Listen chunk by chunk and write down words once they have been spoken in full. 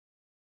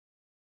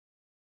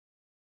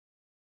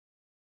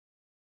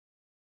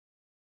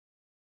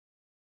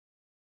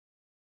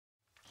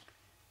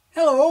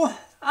Hello,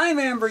 I'm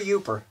Amber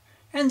Uper,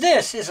 and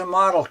this is a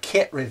model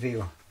kit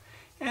review.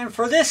 And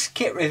for this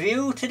kit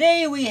review,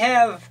 today we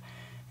have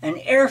an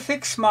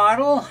Airfix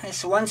model.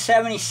 It's a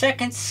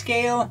 1/72nd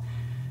scale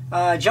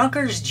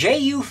Junkers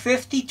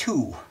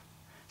JU-52.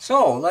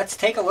 So let's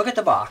take a look at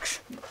the box.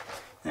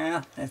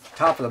 Yeah, at the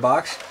top of the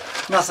box,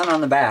 nothing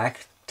on the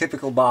back.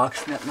 Typical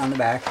box, nothing on the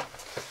back.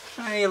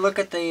 Now you look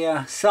at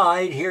the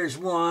side, here's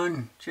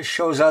one, just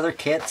shows other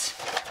kits.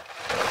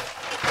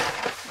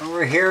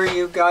 Over here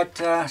you've got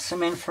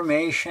some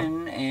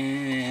information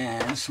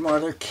and some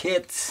other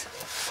kits.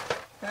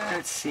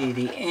 Let's see,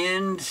 the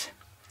ends.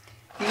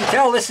 You can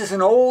tell this is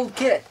an old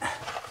kit.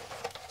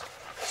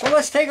 So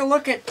let's take a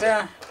look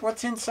at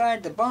what's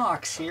inside the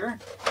box here.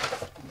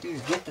 What we do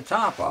is get the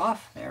top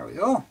off. There we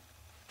go.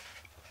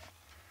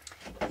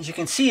 As you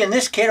can see, in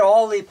this kit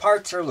all the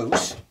parts are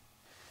loose.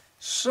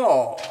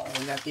 So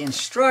we got the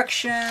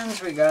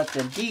instructions, we got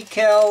the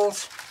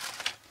decals,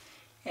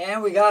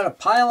 and we got a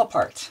pile of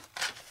parts.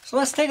 So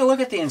let's take a look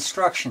at the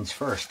instructions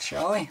first,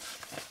 shall we?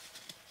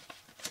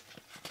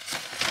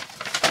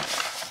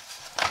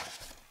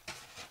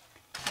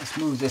 Let's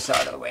move this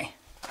out of the way.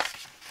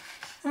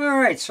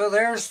 Alright, so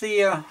there's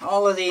the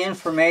all of the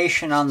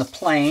information on the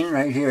plane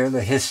right here,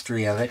 the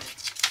history of it.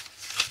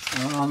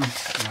 Alright.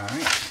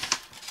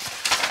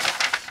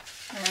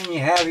 And you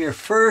have your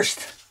first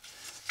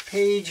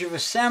page of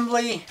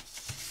assembly,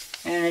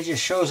 and it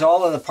just shows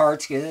all of the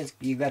parts.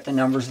 You've got the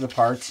numbers of the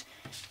parts.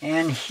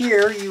 And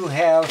here you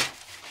have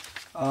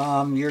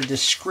your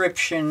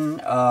description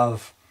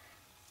of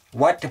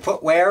what to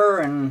put where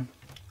and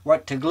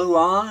what to glue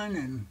on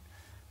and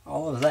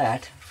all of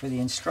that for the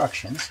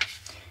instructions.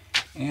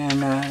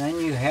 And then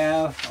you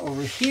have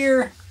over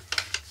here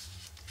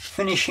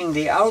finishing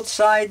the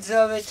outsides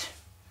of it,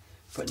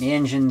 putting the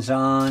engines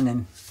on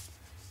and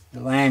the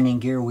landing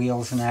gear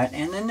wheels and that.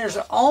 And then there's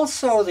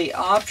also the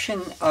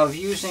option of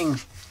using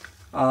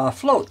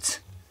floats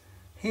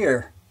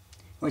here,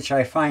 which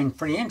I find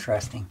pretty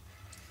interesting.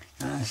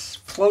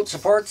 Float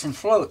supports and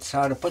floats,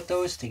 how to put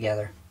those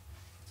together.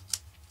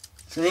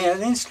 So the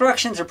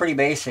instructions are pretty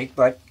basic,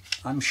 but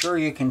I'm sure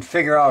you can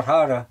figure out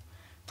how to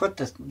put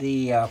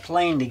the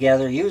plane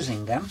together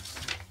using them.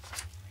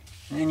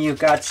 And then you've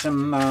got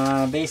some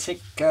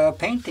basic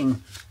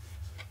painting,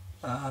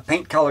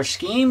 paint color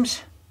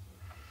schemes.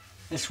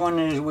 This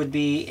one would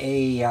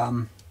be a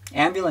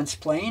ambulance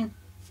plane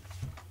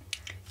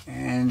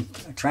and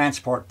a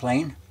transport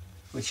plane,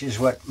 which is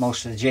what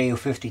most of the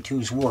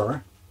JU-52s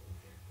were.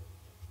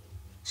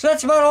 So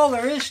that's about all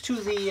there is to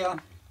the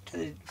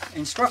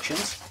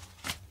instructions.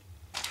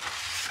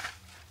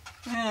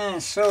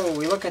 And so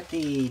we look at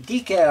the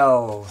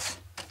decals.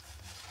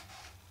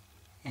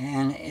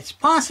 And it's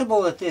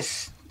possible that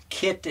this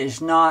kit is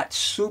not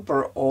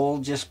super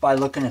old just by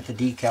looking at the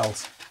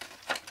decals.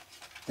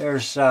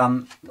 There's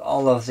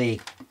all of the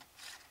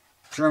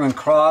German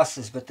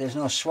crosses, but there's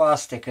no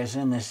swastikas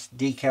in this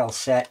decal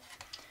set.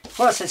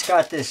 Plus it's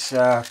got this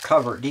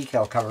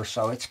decal cover,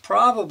 so it's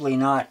probably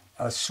not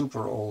a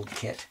super old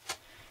kit.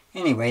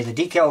 Anyway, the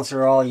decals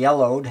are all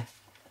yellowed,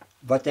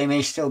 but they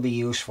may still be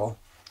useful.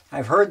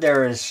 I've heard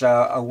there is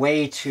a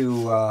way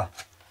to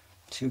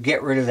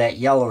get rid of that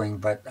yellowing,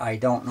 but I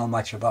don't know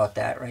much about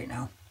that right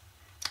now.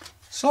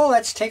 So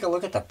let's take a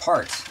look at the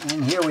parts.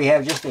 And here we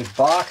have just a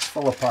box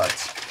full of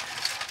parts.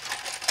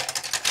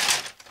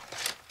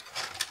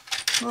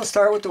 We'll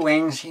start with the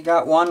wings. You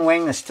got one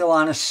wing that's still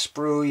on a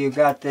sprue. You've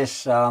got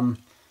this, I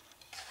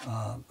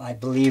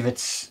believe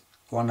it's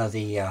one of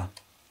the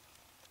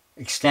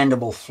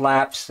extendable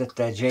flaps that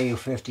the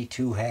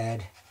JU-52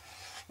 had.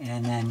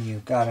 And then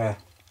you've got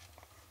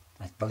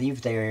I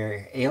believe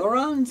they're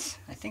ailerons.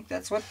 I think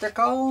that's what they're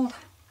called.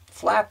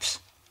 Flaps.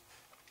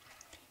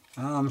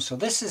 So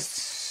this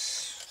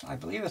is, I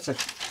believe it's a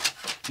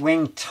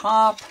wing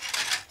top.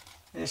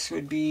 This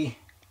would be,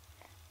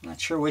 I'm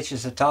not sure which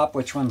is the top,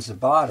 which one's the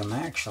bottom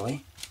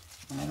actually.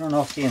 I don't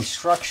know if the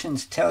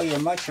instructions tell you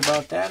much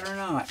about that or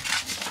not.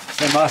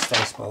 They must,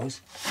 I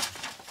suppose.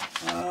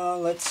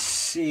 Let's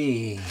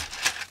see.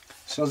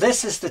 So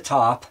this is the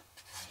top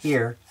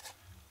here,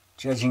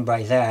 judging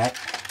by that.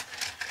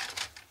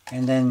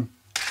 And then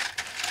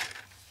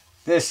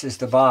this is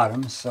the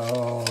bottom,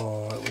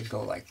 so it would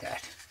go like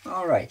that.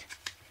 Alright,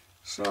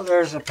 so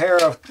there's a pair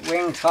of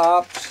wing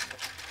tops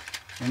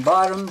and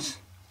bottoms,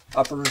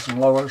 uppers and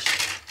lowers.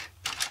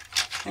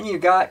 And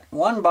you've got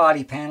one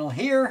body panel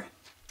here,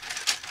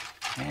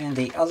 and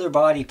the other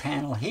body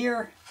panel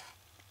here.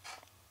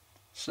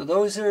 So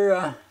those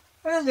are,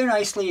 well, they're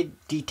nicely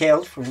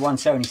detailed for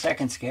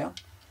 1/72nd scale.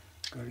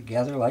 Go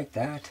together like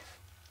that.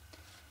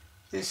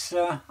 This,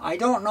 I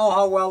don't know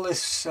how well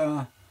this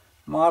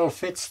model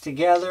fits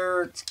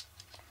together.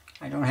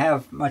 I don't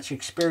have much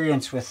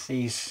experience with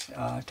these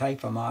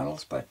type of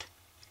models, but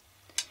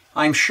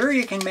I'm sure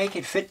you can make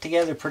it fit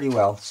together pretty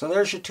well. So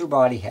there's your two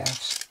body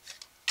halves.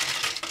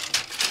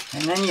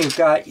 And then you've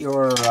got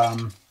your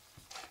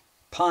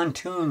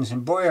pontoons,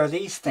 and boy are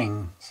these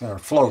things, or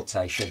floats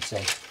I should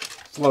say.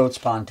 Floats,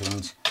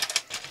 pontoons.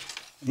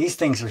 These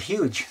things are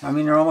huge. I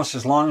mean, they're almost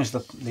as long as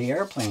the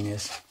airplane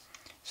is.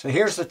 So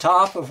here's the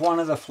top of one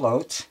of the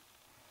floats.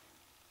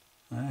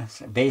 That's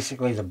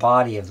basically the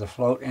body of the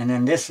float. And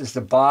then this is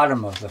the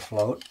bottom of the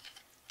float.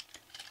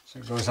 So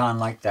it goes on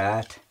like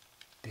that,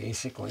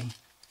 basically.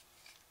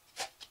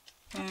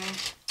 And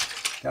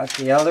got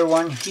the other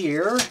one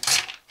here.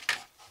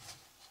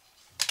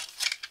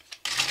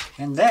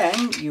 And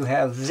then you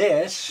have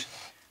this,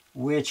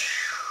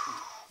 which,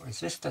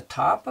 is this the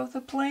top of the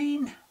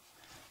plane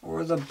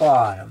or the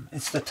bottom?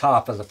 It's the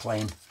top of the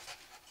plane.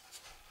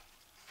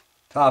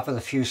 Top of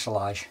the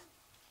fuselage.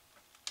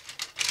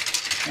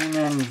 And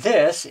then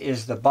this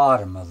is the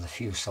bottom of the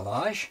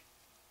fuselage.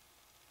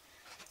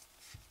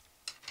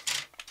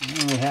 And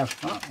then we have,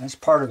 oh, that's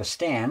part of a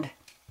stand.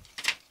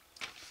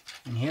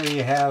 And here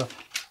you have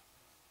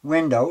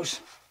windows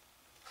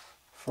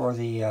for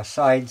the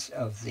sides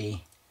of the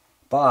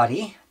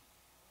body.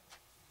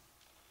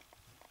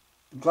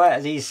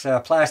 These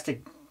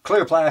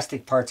clear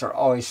plastic parts are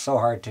always so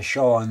hard to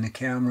show on the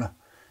camera.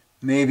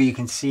 Maybe you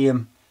can see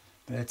them,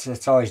 but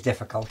it's always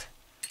difficult.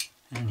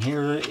 And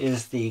here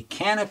is the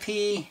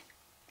canopy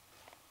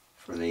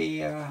for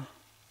the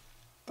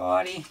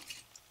body.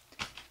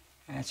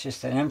 That's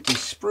just an empty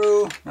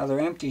sprue, another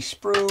empty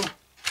sprue.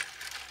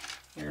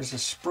 Here's a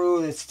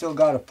sprue that's still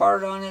got a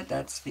part on it.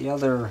 That's the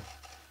other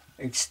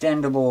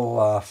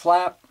extendable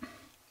flap.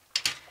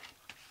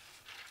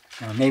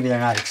 Or maybe they're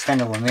not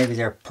extendable, maybe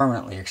they're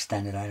permanently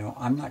extended.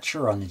 I'm not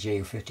sure on the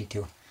JU-52.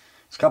 There's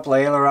a couple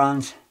of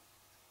ailerons,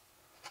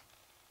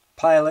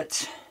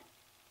 pilots,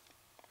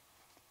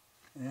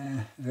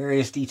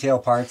 various detail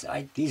parts.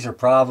 These are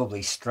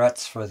probably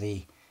struts for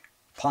the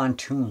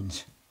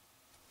pontoons.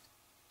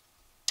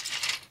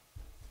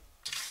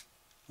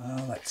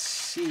 Let's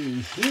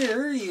see,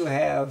 here you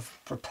have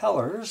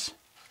propellers,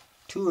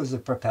 two of the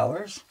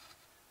propellers,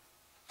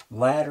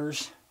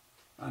 ladders.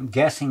 I'm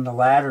guessing the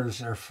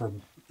ladders are for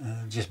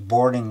just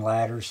boarding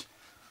ladders.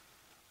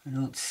 I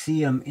don't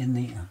see them in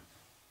the.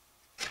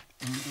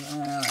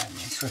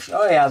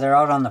 Oh yeah, they're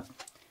out on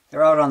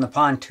the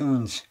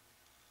pontoons.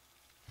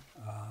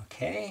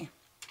 Okay.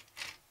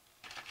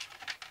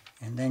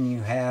 And then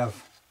you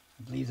have,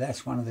 I believe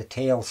that's one of the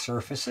tail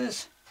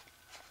surfaces.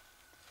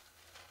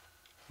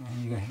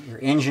 And you got your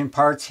engine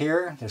parts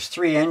here. There's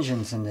 3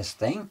 engines in this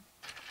thing.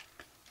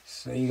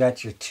 So you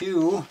got your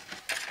 2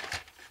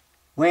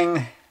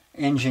 wing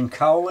engine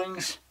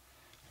cowlings.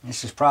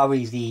 This is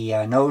probably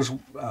the nose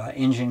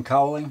engine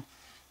cowling.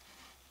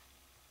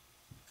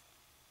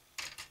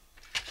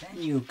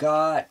 Then you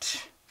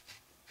got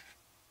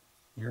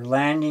your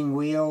landing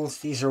wheels.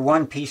 These are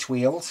one-piece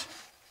wheels.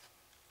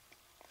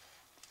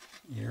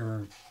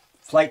 Your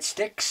flight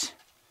sticks.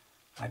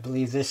 I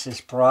believe this is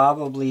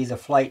probably the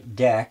flight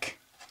deck.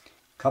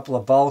 A couple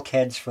of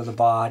bulkheads for the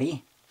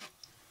body.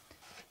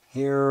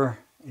 Here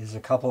is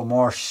a couple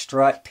more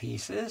strut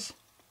pieces.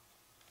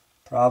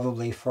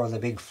 Probably for the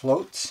big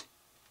floats,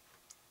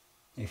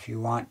 if you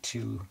want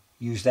to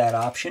use that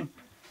option.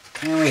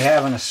 And we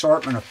have an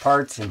assortment of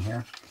parts in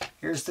here.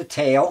 Here's the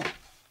tail,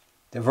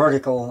 the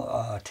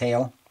vertical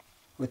tail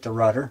with the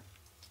rudder.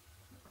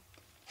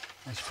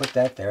 Let's put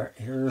that there.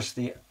 Here's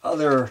the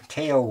other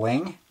tail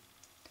wing,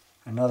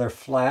 another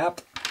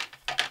flap.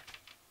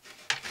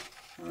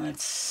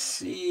 Let's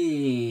see.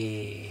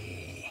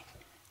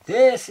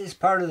 This is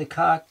part of the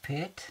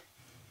cockpit.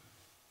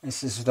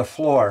 This is the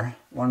floor,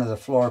 one of the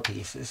floor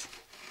pieces.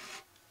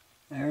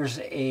 There's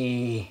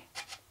a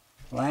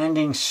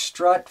landing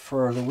strut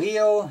for the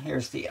wheel.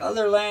 Here's the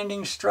other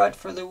landing strut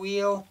for the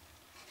wheel.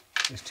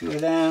 There's 2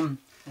 of them.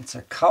 It's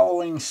a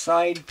cowling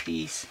side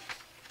piece.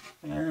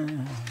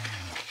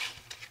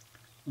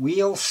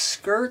 Wheel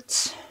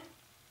skirts.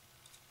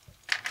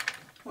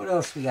 What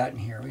else we got in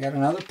here? We got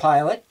another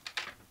pilot.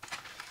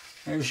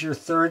 There's your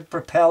 3rd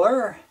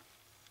propeller.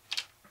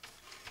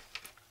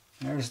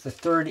 There's the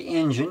 3rd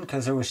engine,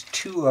 because there was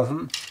 2 of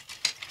them.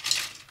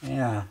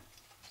 Yeah.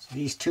 So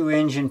these 2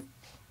 engine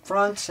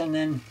fronts, and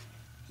then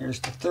here's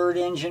the 3rd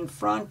engine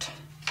front.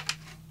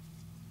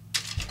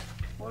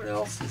 What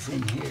else is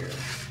in here?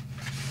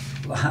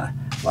 A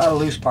lot of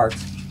loose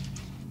parts.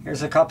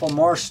 Here's a couple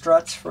more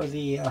struts for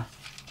the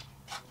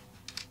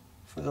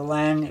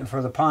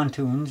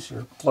pontoons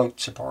or float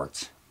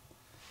supports.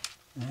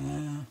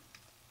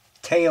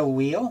 Tail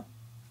wheel,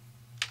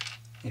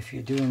 if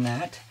you're doing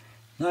that.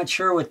 Not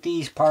sure what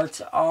these parts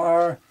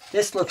are.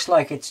 This looks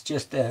like it's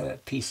just a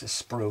piece of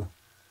sprue.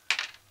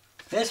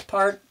 This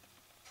part,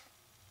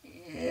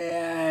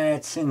 yeah,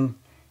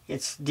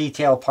 it's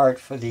detail part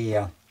for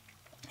the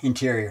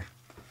interior.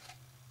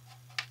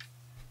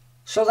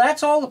 So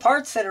that's all the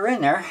parts that are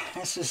in there.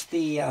 This is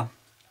the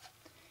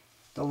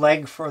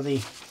leg for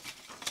the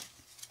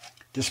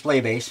display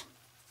base.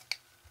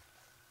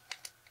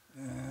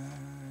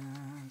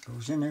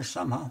 Goes in there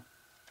somehow,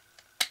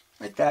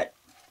 like that.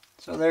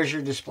 So there's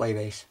your display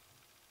base.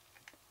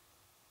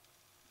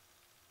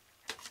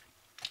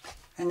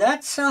 And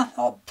that's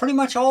pretty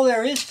much all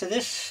there is to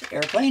this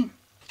airplane.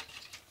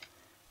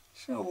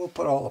 So we'll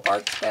put all the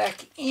parts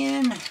back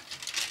in.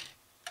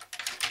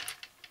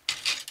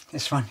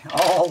 This one,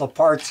 all the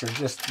parts are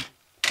just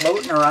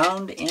floating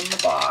around in the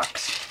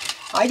box.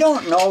 I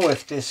don't know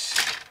if this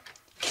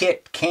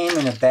kit came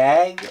in a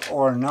bag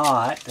or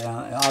not.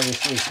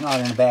 Obviously it's not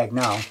in a bag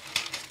now.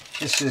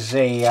 This is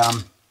a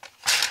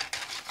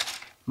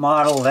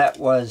model that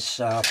was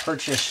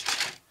purchased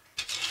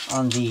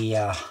on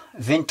the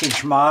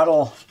vintage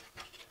model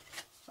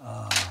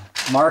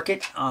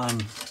market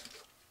on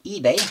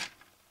eBay.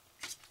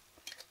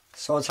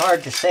 So it's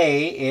hard to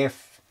say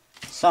if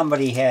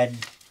somebody had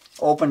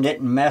opened it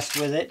and messed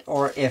with it,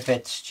 or if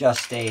it's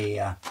just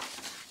an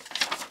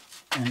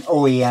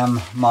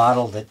OEM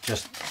model that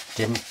just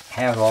didn't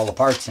have all the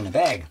parts in the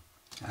bag.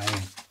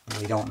 I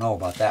really don't know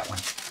about that one.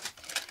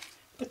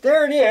 But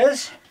there it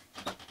is.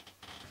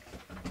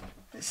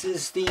 This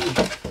is the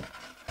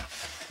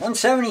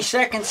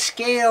 1/72nd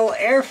scale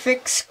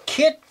Airfix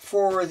kit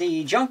for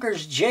the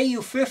Junkers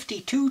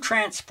JU-52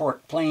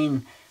 transport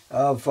plane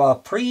of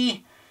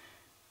pre-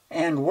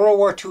 and World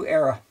War II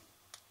era.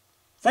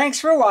 Thanks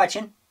for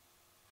watching.